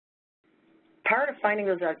part of finding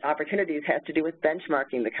those opportunities has to do with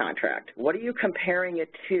benchmarking the contract. What are you comparing it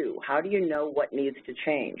to? How do you know what needs to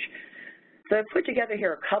change? So I've put together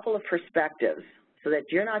here a couple of perspectives so that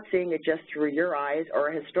you're not seeing it just through your eyes or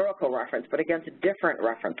a historical reference, but against different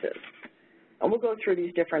references. And we'll go through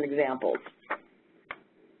these different examples.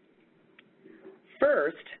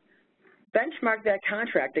 First, benchmark that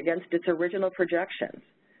contract against its original projections.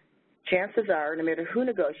 Chances are, no matter who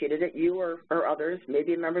negotiated it, you or others,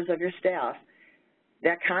 maybe members of your staff,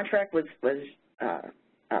 that contract was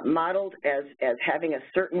modeled as having a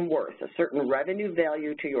certain worth, a certain revenue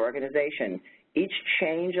value to your organization. Each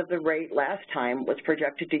change of the rate last time was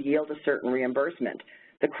projected to yield a certain reimbursement.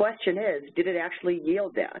 The question is, did it actually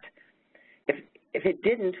yield that? If it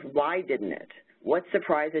didn't, why didn't it? What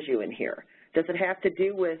surprises you in here? Does it have to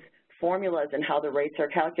do with formulas and how the rates are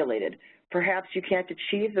calculated? Perhaps you can't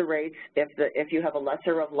achieve the rates if you have a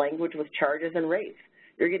lesser of language with charges and rates.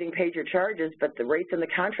 You're getting paid your charges, but the rates in the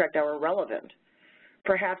contract are irrelevant.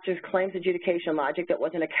 Perhaps there's claims adjudication logic that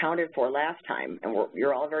wasn't accounted for last time, and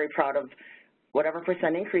you're all very proud of whatever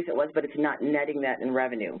percent increase it was, but it's not netting that in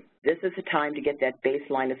revenue. This is the time to get that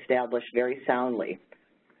baseline established very soundly.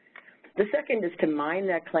 The second is to mine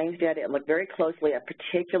that claims data and look very closely at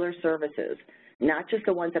particular services, not just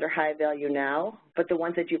the ones that are high value now, but the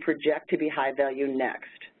ones that you project to be high value next.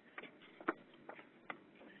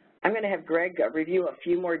 I'm going to have Greg review a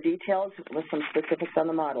few more details with some specifics on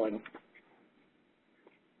the modeling.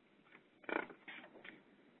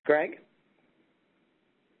 Greg?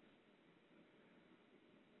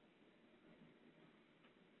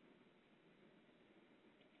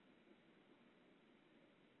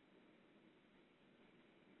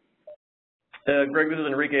 Greg, this is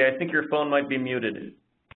Enrique. I think your phone might be muted.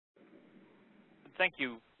 Thank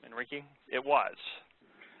you, Enrique. It was.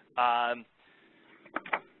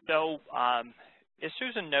 As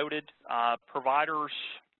Susan noted, providers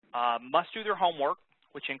must do their homework,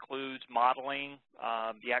 which includes modeling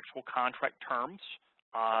the actual contract terms,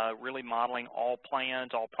 really modeling all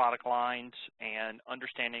plans, all product lines, and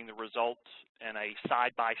understanding the results in a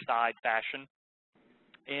side-by-side fashion.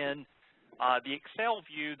 And the Excel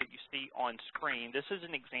view that you see on screen, this is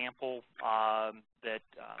an example that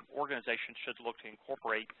organizations should look to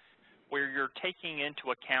incorporate, where you're taking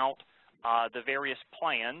into account the various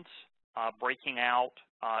plans, breaking out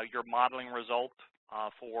your modeling result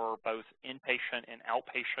for both inpatient and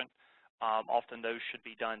outpatient. Often those should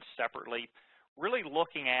be done separately. Really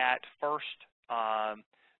looking at first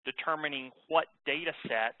determining what data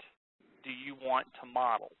set do you want to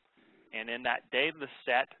model. And in that data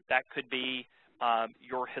set, that could be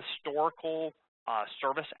your historical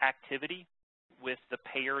service activity with the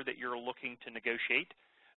payer that you're looking to negotiate.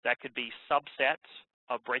 That could be subsets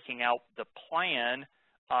of breaking out the plan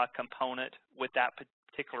component with that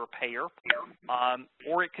particular payer,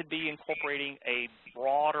 or it could be incorporating a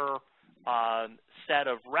broader set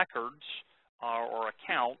of records or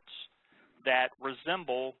accounts that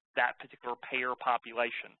resemble that particular payer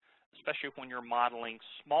population. Especially when you're modeling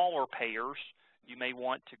smaller payers, you may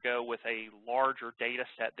want to go with a larger data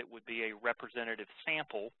set that would be a representative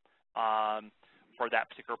sample for that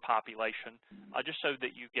particular population, just so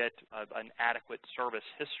that you get an adequate service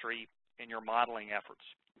history in your modeling efforts.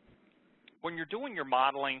 When you're doing your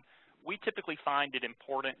modeling, we typically find it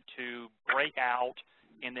important to break out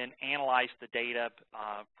and then analyze the data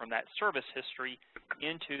from that service history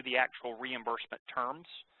into the actual reimbursement terms.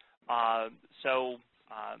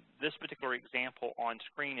 This particular example on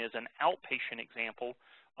screen is an outpatient example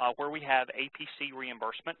where we have APC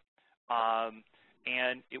reimbursement,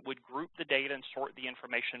 and it would group the data and sort the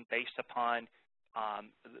information based upon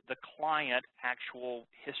the client actual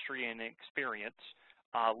history and experience,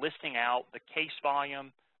 listing out the case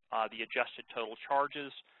volume, the adjusted total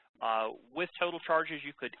charges. With total charges,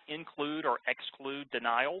 you could include or exclude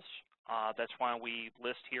denials. That's why we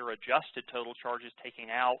list here adjusted total charges,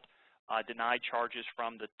 taking out denied charges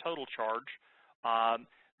from the total charge.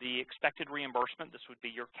 The expected reimbursement, this would be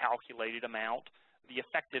your calculated amount, the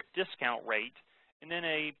effective discount rate, and then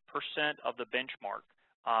a % of the benchmark.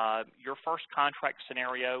 Your first contract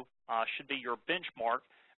scenario should be your benchmark.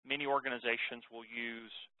 Many organizations will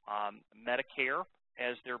use Medicare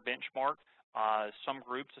as their benchmark. Some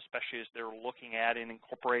groups, especially as they're looking at and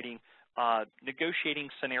incorporating negotiating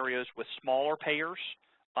scenarios with smaller payers,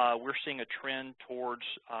 we're seeing a trend towards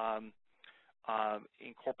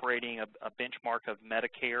incorporating a benchmark of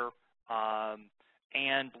Medicare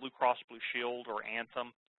and Blue Cross Blue Shield or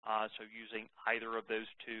Anthem, so using either of those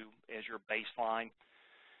two as your baseline.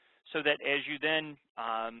 So that as you then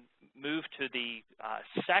move to the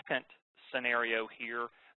second scenario here,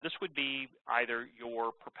 This would be either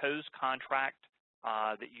your proposed contract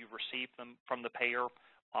that you've received from the payer,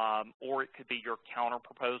 or it could be your counter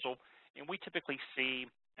proposal. And we typically see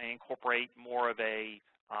and incorporate more of a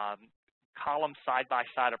column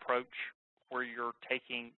side-by-side approach where you're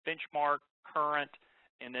taking benchmark, current,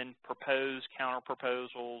 and then proposed counter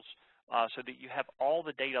proposals so that you have all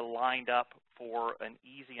the data lined up for an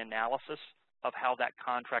easy analysis of how that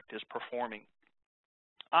contract is performing.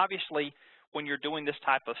 Obviously, when you're doing this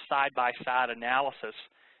type of side-by-side analysis,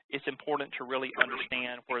 it's important to really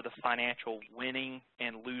understand where the financial winning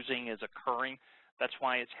and losing is occurring. That's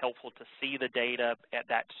why it's helpful to see the data at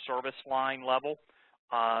that service line level.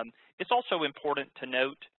 It's also important to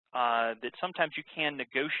note that sometimes you can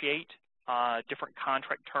negotiate different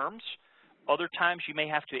contract terms. Other times you may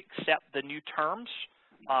have to accept the new terms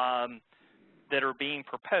that are being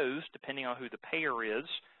proposed, depending on who the payer is.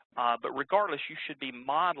 But regardless, you should be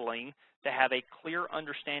modeling to have a clear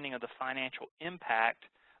understanding of the financial impact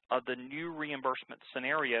of the new reimbursement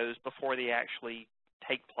scenarios before they actually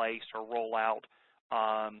take place or roll out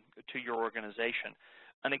to your organization.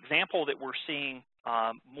 An example that we're seeing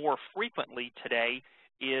more frequently today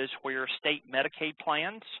is where state Medicaid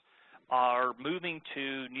plans are moving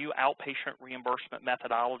to new outpatient reimbursement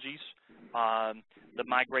methodologies. The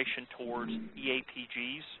migration towards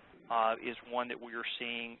EAPGs is one that we are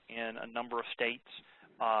seeing in a number of states.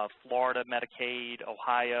 Florida Medicaid,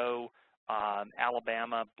 Ohio,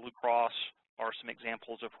 Alabama, Blue Cross are some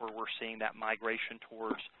examples of where we're seeing that migration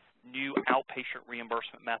towards new outpatient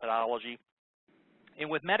reimbursement methodology. And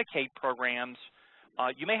with Medicaid programs,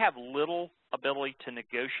 you may have little ability to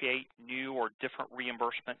negotiate new or different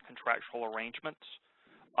reimbursement contractual arrangements,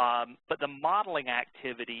 but the modeling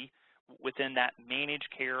activity within that managed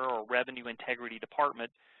care or revenue integrity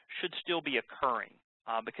department should still be occurring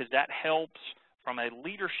because that helps from a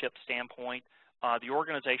leadership standpoint the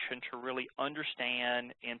organization to really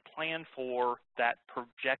understand and plan for that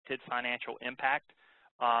projected financial impact.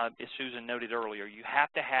 As Susan noted earlier, you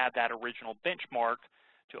have to have that original benchmark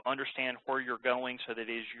to understand where you're going so that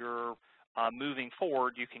as you're moving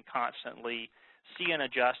forward, you can constantly see and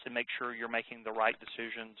adjust and make sure you're making the right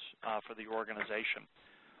decisions for the organization.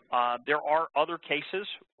 There are other cases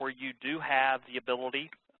where you do have the ability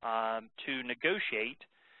to negotiate,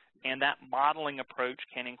 and that modeling approach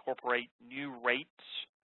can incorporate new rates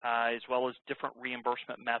as well as different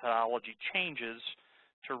reimbursement methodology changes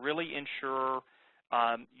to really ensure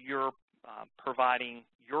you're providing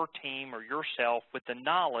your team or yourself with the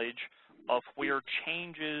knowledge of where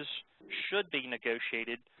changes should be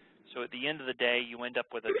negotiated. So at the end of the day, you end up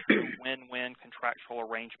with a true win-win contractual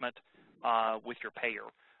arrangement with your payer.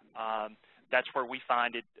 That's where we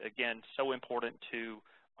find it, again, so important to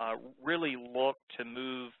really look to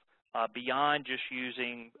move beyond just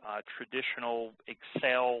using traditional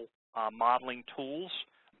Excel modeling tools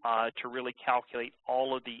to really calculate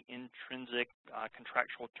all of the intrinsic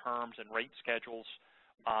contractual terms and rate schedules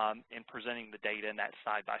in presenting the data in that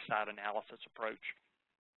side-by-side analysis approach.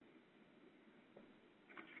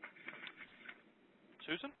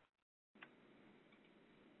 Susan?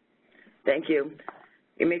 Thank you.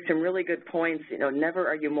 You make some really good points. You know, never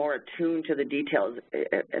are you more attuned to the details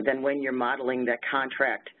than when you're modeling that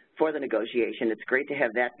contract for the negotiation. It's great to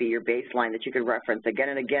have that be your baseline that you can reference again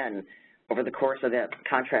and again over the course of that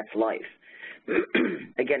contract's life.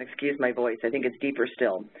 Again, excuse my voice. I think it's deeper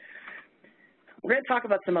still. We're going to talk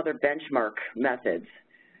about some other benchmark methods.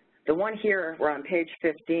 The one here, we're on page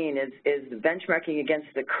 15, is benchmarking against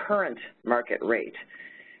the current market rate.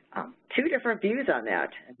 Two different views on that.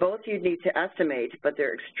 Both you need to estimate, but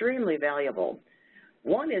they're extremely valuable.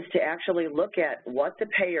 One is to actually look at what the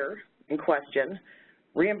payer in question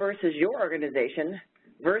reimburses your organization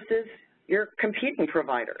versus your competing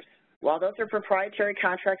providers. While those are proprietary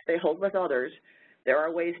contracts they hold with others, there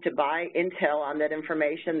are ways to buy intel on that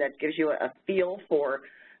information that gives you a feel for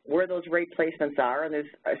where those rate placements are, and there's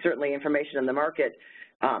certainly information in the market,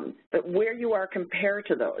 but where you are compared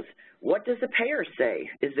to those. What does the payer say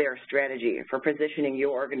is their strategy for positioning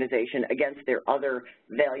your organization against their other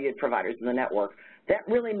valued providers in the network? That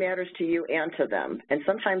really matters to you and to them, and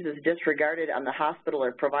sometimes it's disregarded on the hospital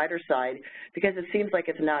or provider side because it seems like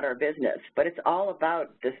it's not our business, but it's all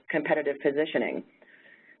about this competitive positioning.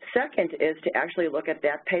 Second is to actually look at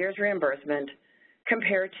that payer's reimbursement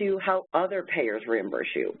compared to how other payers reimburse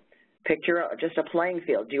you. Picture just a playing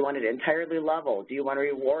field. Do you want it entirely level? Do you want to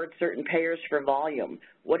reward certain payers for volume?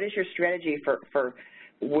 What is your strategy for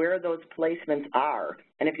where those placements are?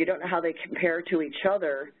 And if you don't know how they compare to each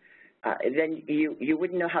other, then you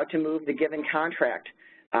wouldn't know how to move the given contract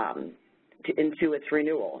into its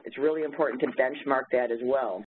renewal. It's really important to benchmark that as well.